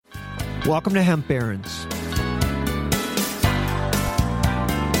Welcome to Hemp Barons.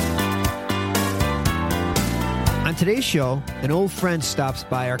 On today's show, an old friend stops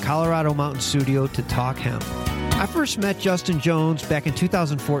by our Colorado Mountain studio to talk hemp. I first met Justin Jones back in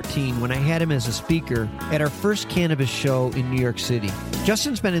 2014 when I had him as a speaker at our first cannabis show in New York City.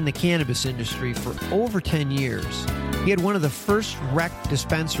 Justin's been in the cannabis industry for over 10 years. He had one of the first rec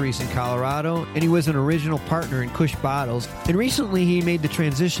dispensaries in Colorado, and he was an original partner in Kush Bottles, and recently he made the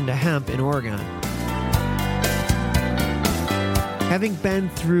transition to hemp in Oregon. Having been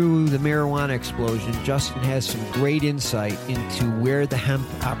through the marijuana explosion, Justin has some great insight into where the hemp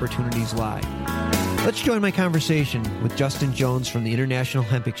opportunities lie. Let's join my conversation with Justin Jones from the International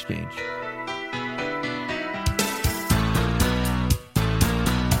Hemp Exchange.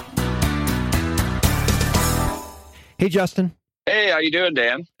 Hey, Justin. Hey, how you doing,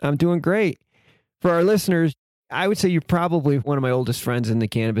 Dan? I'm doing great. For our listeners, I would say you're probably one of my oldest friends in the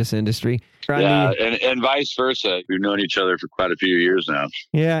cannabis industry. Yeah, and vice versa. We've known each other for quite a few years now.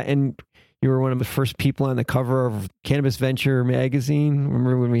 Yeah, and you were one of the first people on the cover of Cannabis Venture magazine.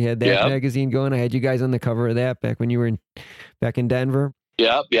 Remember when we had that magazine going? I had you guys on the cover of that back when you were back in Denver.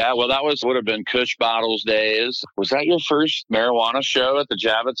 Yep, yeah. Well, that would have been Kush Bottles days. Was that your first marijuana show at the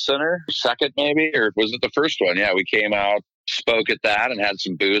Javits Center? Second, maybe? Or was it the first one? Yeah, we came out, spoke at that, and had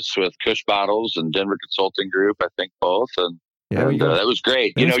some booths with Kush Bottles and Denver Consulting Group, I think both. And that was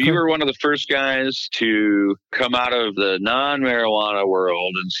great. You were one of the first guys to come out of the non-marijuana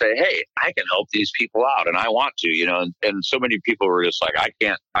world and say, hey, I can help these people out and I want to, and so many people were just like,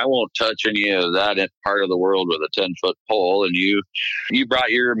 I won't touch any of that part of the world with a 10-foot pole. And you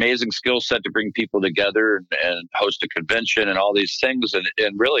brought your amazing skill set to bring people together and host a convention and all these things.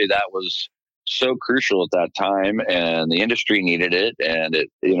 And really that was so crucial at that time, and the industry needed it. And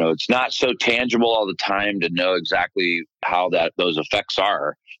it's not so tangible all the time to know exactly how those effects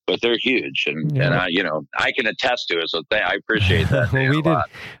are, but they're huge. And I can attest to it. So I appreciate that. We did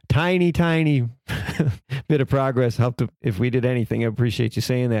tiny bit of progress. Helped if we did anything. I appreciate you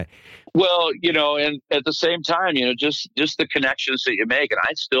saying that. Well, and at the same time, just the connections that you make. And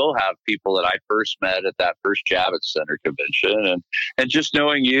I still have people that I first met at that first Javits Center convention, and just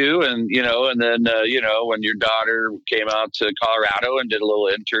knowing you, and then when your daughter came out to Colorado and did a little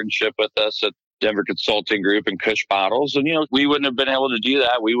internship with us at Denver Consulting Group and Kush Bottles, and we wouldn't have been able to do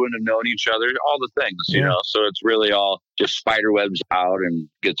that. We wouldn't have known each other, all the things, So it's really all just spider webs out and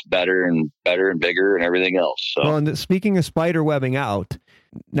gets better and bigger and everything else. So. Well, and speaking of spider webbing out,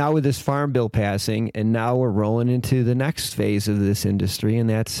 now with this farm bill passing, and now we're rolling into the next phase of this industry, and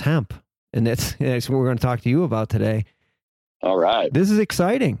that's hemp, and that's what we're going to talk to you about today. All right, this is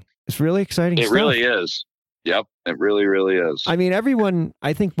exciting. It's really exciting. It really is. Yep, it really, really is. I mean,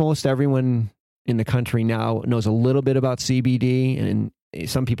 I think most everyone in the country now knows a little bit about CBD, and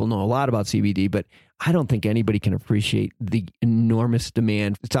some people know a lot about CBD, but I don't think anybody can appreciate the enormous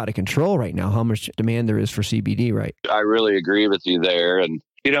demand. It's out of control right now, how much demand there is for CBD, right? I really agree with you there. And,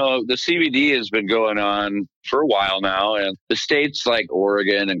 the CBD has been going on for a while now, and the states like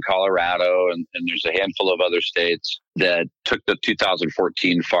Oregon and Colorado, and there's a handful of other states that took the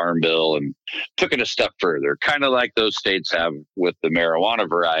 2014 Farm Bill and took it a step further, kind of like those states have with the marijuana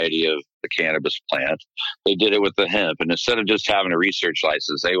variety of the cannabis plant. They did it with the hemp, and instead of just having a research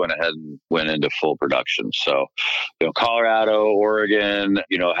license, they went ahead and went into full production. So, Colorado, Oregon,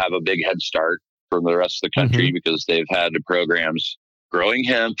 have a big head start from the rest of the country because they've had the programs growing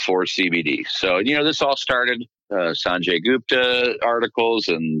hemp for CBD. So, this all started Sanjay Gupta articles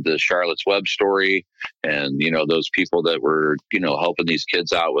and the Charlotte's Web story, and those people that were helping these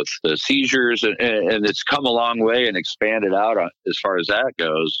kids out with the seizures, and it's come a long way and expanded out as far as that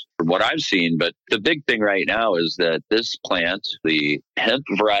goes from what I've seen. But the big thing right now is that this plant, the hemp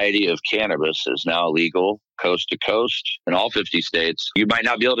variety of cannabis, is now legal coast to coast in all 50 states. You might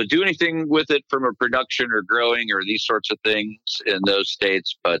not be able to do anything with it from a production or growing or these sorts of things in those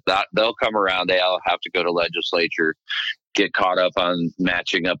states, but they'll come around. They'll have to go to legislature, get caught up on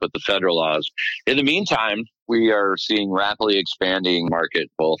matching up with the federal laws. In the meantime, we are seeing rapidly expanding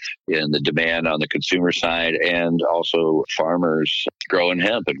market, both in the demand on the consumer side and also farmers growing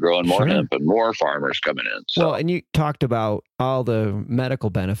hemp and growing more hemp and more farmers coming in. So. Well, and you talked about all the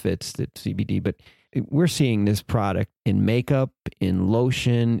medical benefits that CBD, but we're seeing this product in makeup, in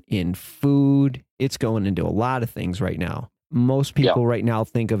lotion, in food. It's going into a lot of things right now. Most people right now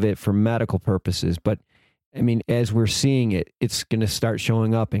think of it for medical purposes, but I mean, as we're seeing it, it's going to start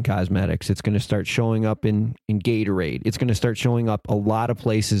showing up in cosmetics. It's going to start showing up in Gatorade. It's going to start showing up a lot of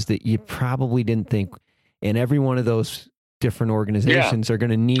places that you probably didn't think. And every one of those different organizations are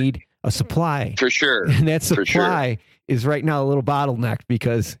going to need a supply. For sure. And that supply is right now a little bottlenecked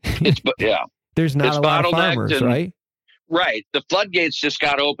because yeah, there's not it's a lot of bottlenecked farmers, right? Right. The floodgates just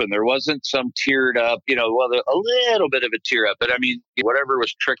got open. There wasn't some tiered up, a little bit of a tier up, but I mean, whatever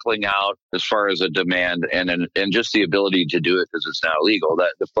was trickling out as far as a demand and just the ability to do it because it's now legal,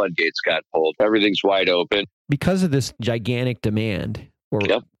 that the floodgates got pulled. Everything's wide open. Because of this gigantic demand,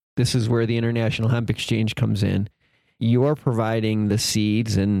 this is where the International Hemp Exchange comes in. You're providing the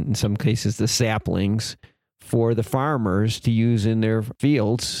seeds and in some cases the saplings for the farmers to use in their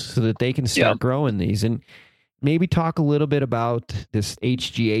fields so that they can start growing these. And maybe talk a little bit about this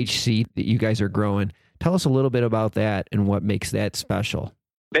HGH seed that you guys are growing. Tell us a little bit about that and what makes that special.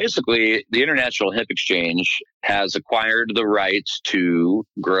 Basically, the International Hemp Exchange has acquired the rights to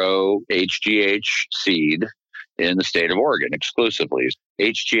grow HGH seed in the state of Oregon exclusively.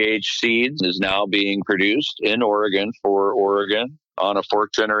 HGH seeds is now being produced in Oregon for Oregon on a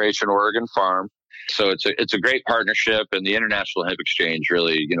fourth generation Oregon farm. So it's a great partnership, and the International Hemp Exchange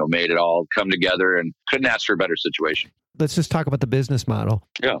really, made it all come together and couldn't ask for a better situation. Let's just talk about the business model.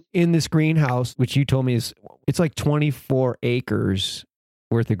 Yeah. In this greenhouse, which you told me it's like 24 acres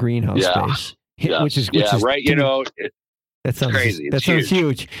worth of greenhouse space. Yeah. Which is right. That sounds crazy. That sounds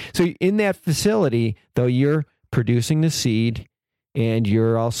huge. So in that facility, though, you're producing the seed and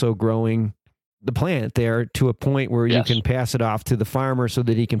you're also growing the plant there to a point where you can pass it off to the farmer so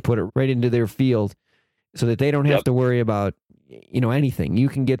that he can put it right into their field so that they don't have to worry about, anything. You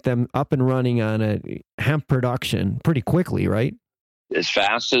can get them up and running on a hemp production pretty quickly, right? As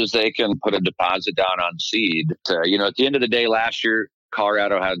fast as they can put a deposit down on seed. At the end of the day, last year,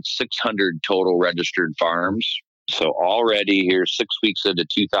 Colorado had 600 total registered farms. So already here, 6 weeks into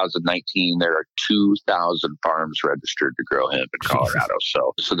 2019, there are 2,000 farms registered to grow hemp in Colorado.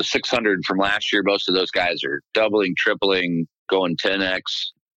 So the 600 from last year, most of those guys are doubling, tripling, going 10x.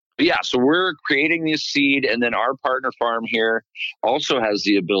 But so we're creating this seed, and then our partner farm here also has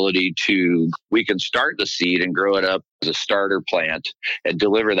the ability we can start the seed and grow it up as a starter plant and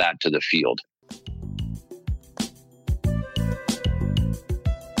deliver that to the field.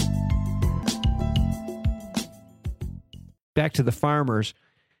 Back to the farmers.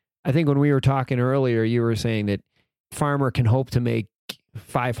 I think when we were talking earlier, you were saying that farmer can hope to make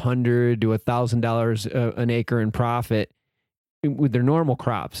 $500 to $1,000 an acre in profit with their normal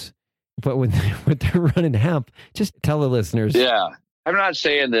crops. But when they're running hemp, just tell the listeners. Yeah. I'm not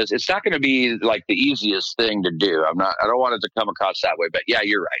saying this. It's not going to be like the easiest thing to do. I don't want it to come across that way, but yeah,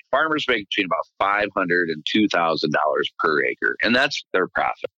 you're right. Farmers make between about $500 and $2,000 per acre, and that's their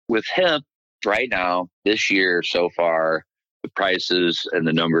profit. With hemp right now, this year so far, the prices and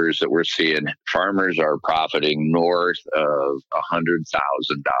the numbers that we're seeing, farmers are profiting north of $100,000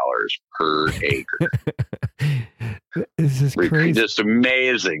 per acre. This is crazy. Just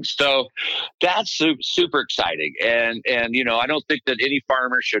amazing. So that's super exciting. And I don't think that any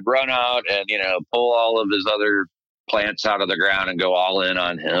farmer should run out and, pull all of his other plants out of the ground and go all in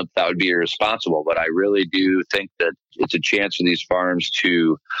on hemp. That would be irresponsible. But I really do think that it's a chance for these farms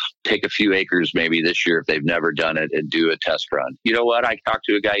to take a few acres maybe this year if they've never done it and do a test run. You know what? I talked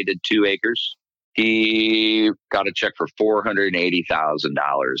to a guy who did 2 acres. He got a check for $480,000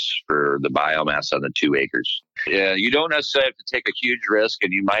 for the biomass on the 2 acres. Yeah, you don't necessarily have to take a huge risk,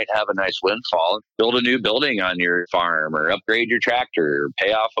 and you might have a nice windfall. Build a new building on your farm, or upgrade your tractor, or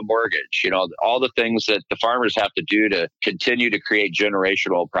pay off a mortgage. All the things that the farmers have to do to continue to create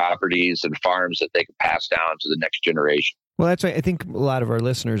generational properties and farms that they can pass down to the next generation. Well, that's why I think a lot of our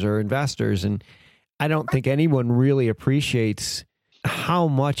listeners are investors, and I don't think anyone really appreciates how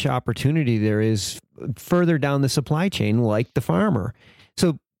much opportunity there is further down the supply chain, like the farmer.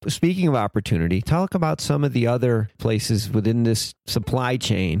 So speaking of opportunity, talk about some of the other places within this supply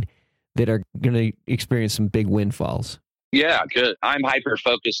chain that are going to experience some big windfalls. Yeah, good. I'm hyper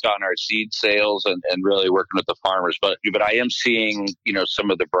focused on our seed sales and really working with the farmers, but I am seeing,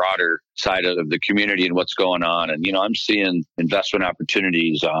 some of the broader side of the community and what's going on. And, I'm seeing investment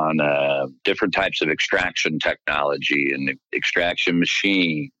opportunities on different types of extraction technology and extraction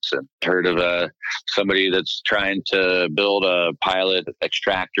machines. And heard of somebody that's trying to build a pilot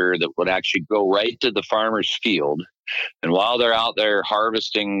extractor that would actually go right to the farmer's field. And while they're out there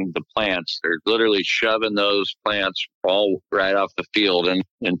harvesting the plants, they're literally shoving those plants all right off the field and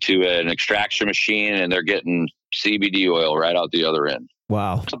into an extraction machine, and they're getting CBD oil right out the other end.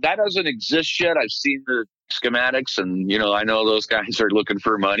 Wow. So that doesn't exist yet. I've seen the schematics, and, I know those guys are looking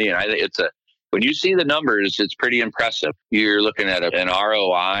for money. And I think when you see the numbers, it's pretty impressive. You're looking at an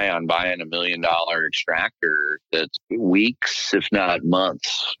ROI on buying $1 million extractor that's weeks, if not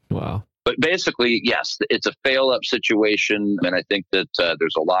months. Wow. But basically, yes, it's a fail-up situation, and I think that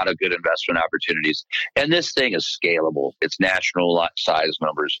there's a lot of good investment opportunities. And this thing is scalable. It's national size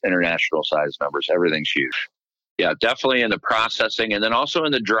numbers, international size numbers. Everything's huge. Yeah, definitely in the processing and then also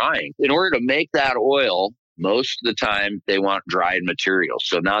in the drying. In order to make that oil, most of the time they want dried materials.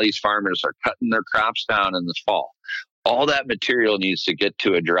 So now these farmers are cutting their crops down in the fall. All that material needs to get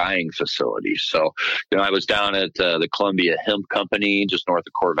to a drying facility. So, I was down at the Columbia Hemp Company just north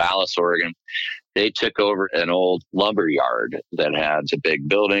of Corvallis, Oregon. They took over an old lumber yard that had the big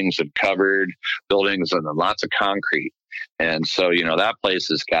buildings and covered buildings and then lots of concrete. And so, that place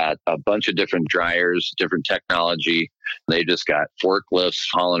has got a bunch of different dryers, different technology. They just got forklifts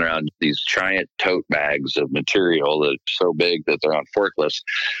hauling around these giant tote bags of material that's so big that they're on forklifts.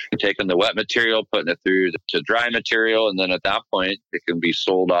 They're taking the wet material, putting it through to dry material. And then at that point, it can be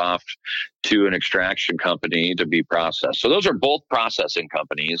sold off to an extraction company to be processed. So those are both processing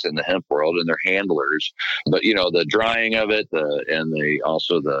companies in the hemp world, and they're handlers. But, the drying of it and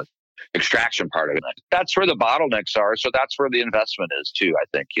also the extraction part of it, that's where the bottlenecks are. So that's where the investment is too. I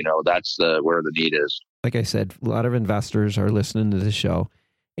think, that's where the need is. Like I said, a lot of investors are listening to this show,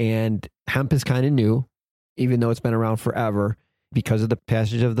 and hemp is kind of new, even though it's been around forever because of the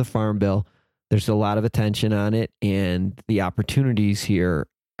passage of the Farm Bill. There's a lot of attention on it, and the opportunities here,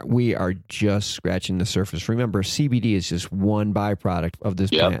 we are just scratching the surface. Remember, CBD is just one byproduct of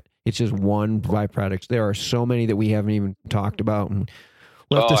this plant. It's just one byproduct. There are so many that we haven't even talked about, and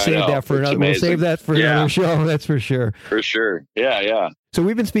we'll have to save that for another. We'll save that for another show. That's for sure. For sure. Yeah. So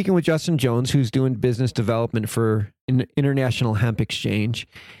we've been speaking with Justin Jones, who's doing business development for International Hemp Exchange,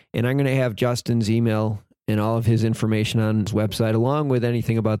 and I'm going to have Justin's email and all of his information on his website, along with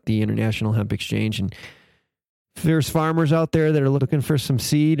anything about the International Hemp Exchange. And if there's farmers out there that are looking for some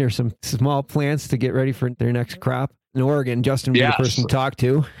seed or some small plants to get ready for their next crop in Oregon, Justin would be the person to talk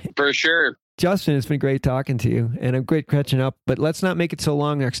to. For sure. Justin, it's been great talking to you, and a great catching up, but let's not make it so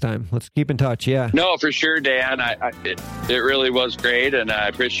long next time. Let's keep in touch. Yeah. No, for sure, Dan. It really was great, and I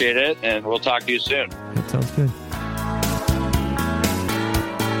appreciate it, and we'll talk to you soon. That sounds good.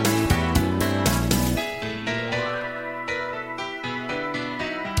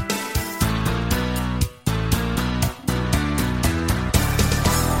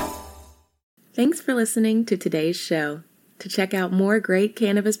 Thanks for listening to today's show. To check out more great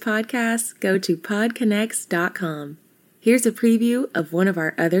cannabis podcasts, go to podconnects.com. Here's a preview of one of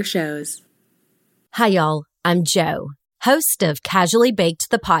our other shows. Hi, y'all. I'm Jo, host of Casually Baked,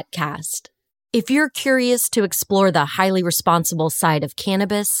 the podcast. If you're curious to explore the highly responsible side of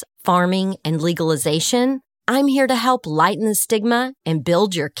cannabis, farming, and legalization, I'm here to help lighten the stigma and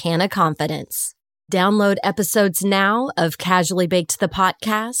build your canna confidence. Download episodes now of Casually Baked, the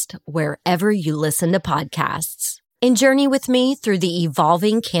podcast, wherever you listen to podcasts. And journey with me through the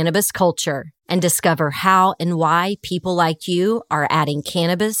evolving cannabis culture and discover how and why people like you are adding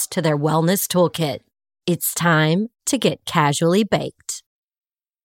cannabis to their wellness toolkit. It's time to get casually baked.